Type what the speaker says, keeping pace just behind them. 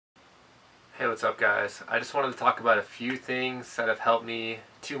Hey, what's up, guys? I just wanted to talk about a few things that have helped me,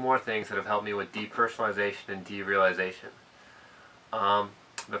 two more things that have helped me with depersonalization and derealization. Um,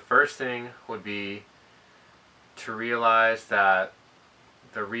 the first thing would be to realize that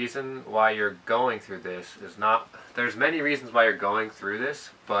the reason why you're going through this is not, there's many reasons why you're going through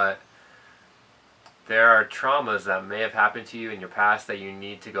this, but there are traumas that may have happened to you in your past that you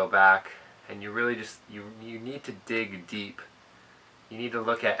need to go back and you really just, you need to dig deep. You need to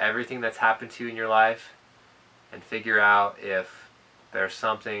look at everything that's happened to you in your life and figure out if there's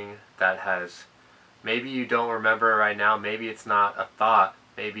something that has, maybe you don't remember right now, maybe it's not a thought,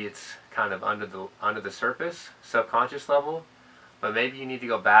 maybe it's kind of under the surface, subconscious level, but maybe you need to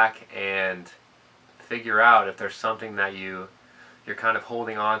go back and figure out if there's something that you're kind of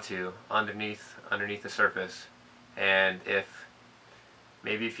holding on to underneath the surface. And if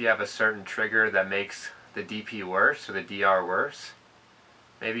maybe if you have a certain trigger that makes the DP worse or the DR worse,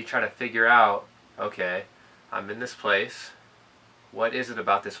 maybe try to figure out, okay, I'm in this place. What is it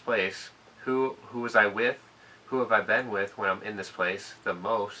about this place? Who was I with? Who have I been with when I'm in this place the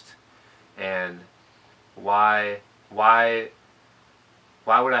most? And why would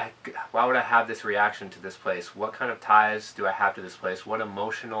I have this reaction to this place? What kind of ties do I have to this place? What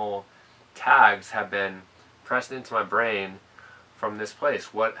emotional tags have been pressed into my brain from this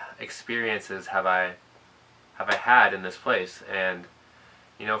place? What experiences have I had in this place? And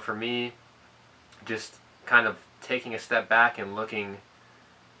you know, for me, just kind of taking a step back and looking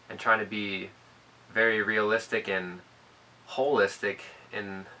and trying to be very realistic and holistic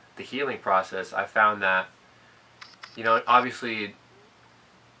in the healing process, I found that, you know, obviously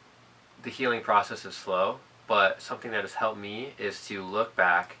the healing process is slow, but something that has helped me is to look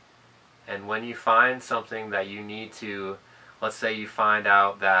back, and when you find something that you need to, let's say you find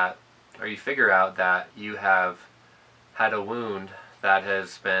out that, or you figure out that you have had a wound that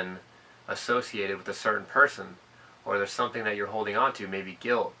has been associated with a certain person, or there's something that you're holding on to, maybe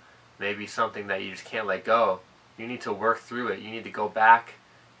guilt, maybe something that you just can't let go, you need to work through it. You need to go back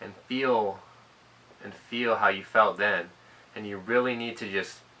and feel how you felt then, and you really need to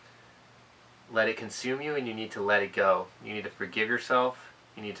just let it consume you, and you need to let it go. You need to forgive yourself,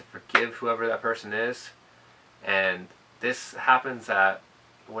 you need to forgive whoever that person is, and this happens at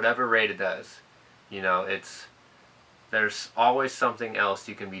whatever rate it does. You know, there's always something else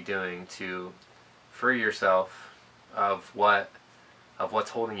you can be doing to free yourself of what's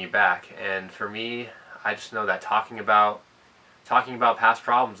holding you back. And for me, I just know that talking about past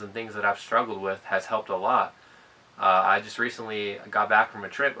problems and things that I've struggled with has helped a lot. I just recently got back from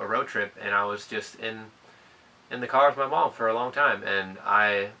a road trip, and I was just in the car with my mom for a long time, and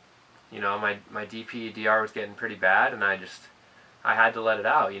you know, my DR was getting pretty bad, and I had to let it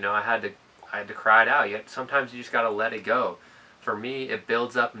out. You know, I had to cry it out. Yet sometimes you just gotta let it go. For me, it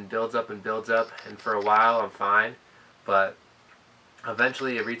builds up and builds up and builds up, and for a while I'm fine, but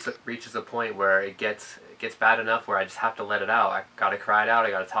eventually it reaches a point where it gets bad enough where I just have to let it out. I gotta cry it out. I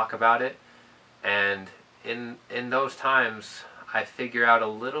gotta talk about it, and in those times I figure out a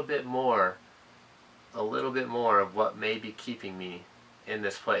little bit more of what may be keeping me in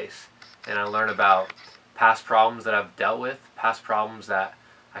this place, and I learn about past problems that I've dealt with, past problems that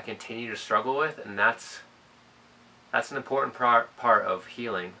I continue to struggle with, and that's an important part of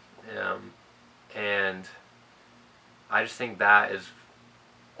healing, and I just think that is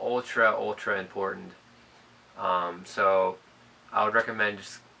ultra important. So I would recommend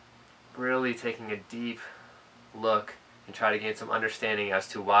just really taking a deep look and try to gain some understanding as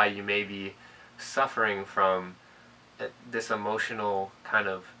to why you may be suffering from this emotional kind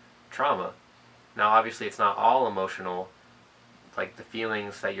of trauma. Now obviously it's not all emotional. Like, the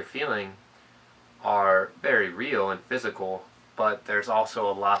feelings that you're feeling are very real and physical, but there's also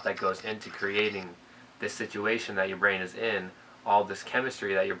a lot that goes into creating this situation that your brain is in, all this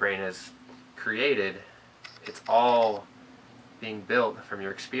chemistry that your brain has created. It's all being built from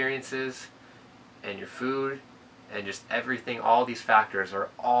your experiences and your food and just everything. All these factors are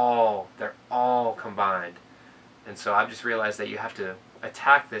they're all combined. And so I've just realized that you have to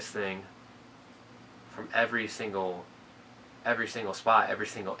attack this thing from every single spot, every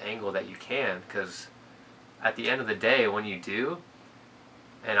single angle that you can, because at the end of the day, when you do,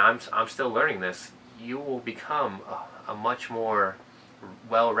 and I'm still learning this, you will become a much more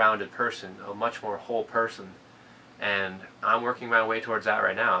well-rounded person, a much more whole person, and I'm working my way towards that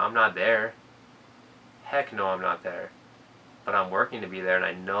right now. I'm not there. Heck no, I'm not there. But I'm working to be there, and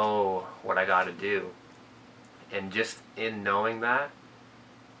I know what I got to do. And just in knowing that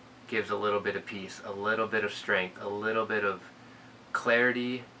gives a little bit of peace, a little bit of strength, a little bit of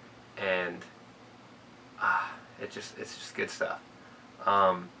clarity, and it's just good stuff.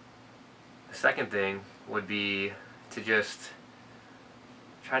 The second thing would be to just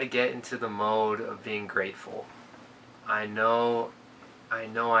try to get into the mode of being grateful. I know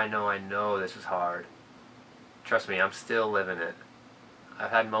this is hard. Trust me, I'm still living it.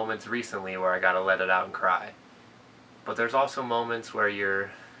 I've had moments recently where I gotta let it out and cry. But there's also moments where you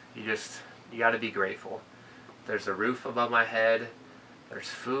gotta be grateful. There's a roof above my head, there's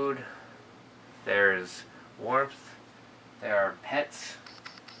food, there's warmth, there are pets,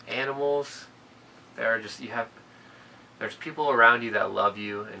 animals, there's people around you that love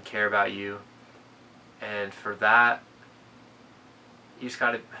you and care about you, and for that, you just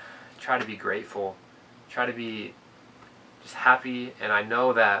gotta try to be grateful, try to be just happy. And I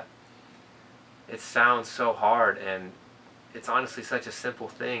know that it sounds so hard, and it's honestly such a simple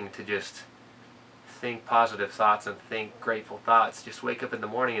thing to just think positive thoughts and think grateful thoughts. Just wake up in the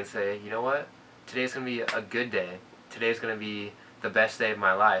morning and say, you know what, today's going to be a good day. Today's going to be the best day of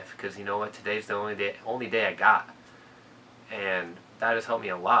my life, because you know what, today's the only day I got. And that has helped me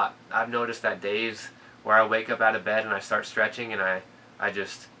a lot. I've noticed that days where I wake up out of bed and I start stretching and I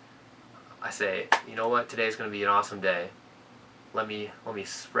say, you know what, today's going to be an awesome day. Let me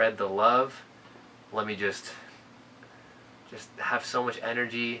spread the love. Let me just have so much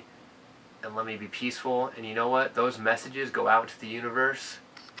energy, and let me be peaceful. And you know what? Those messages go out into the universe,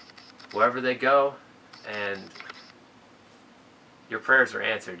 wherever they go, and your prayers are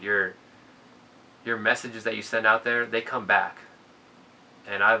answered. Your messages that you send out there, they come back.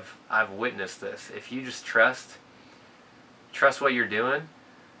 And I've witnessed this. If you just trust what you're doing,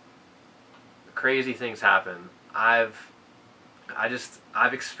 crazy things happen. I've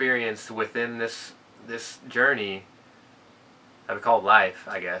experienced within this journey that we call life,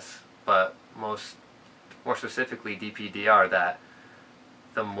 I guess, but more specifically DPDR, that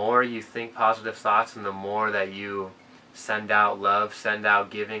the more you think positive thoughts and the more that you send out love, send out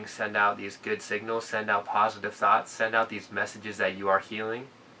giving, send out these good signals, send out positive thoughts, send out these messages that you are healing,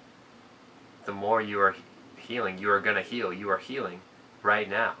 the more you are healing. You are going to heal. You are healing right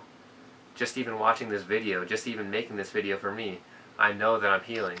now. Just even watching this video, just even making this video for me, I know that I'm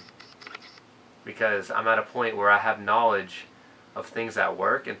healing, because I'm at a point where I have knowledge of things that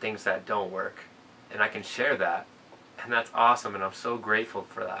work and things that don't work, and I can share that, and that's awesome, and I'm so grateful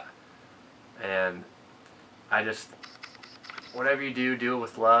for that. And whatever you do, do it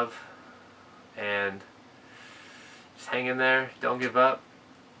with love, and just hang in there, don't give up.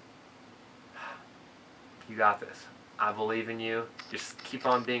 You got this. I believe in you. Just keep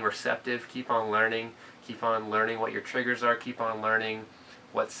on being receptive, keep on learning what your triggers are, keep on learning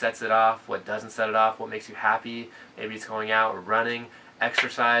what sets it off, what doesn't set it off, what makes you happy. Maybe it's going out or running,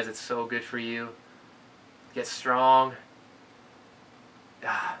 exercise, it's so good for you. Get strong.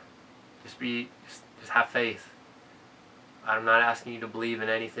 Just have faith. I'm not asking you to believe in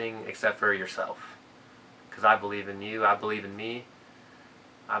anything except for yourself, because I believe in you, I believe in me,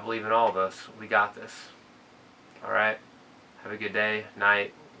 I believe in all of us. We got this. Alright? Have a good day,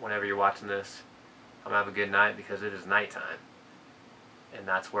 night, whenever you're watching this. I'm going to have a good night, because it is nighttime. And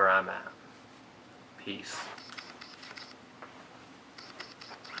that's where I'm at. Peace.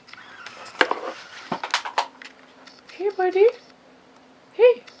 Hey, buddy.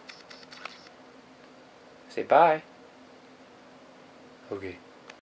 Hey. Say bye. Okay.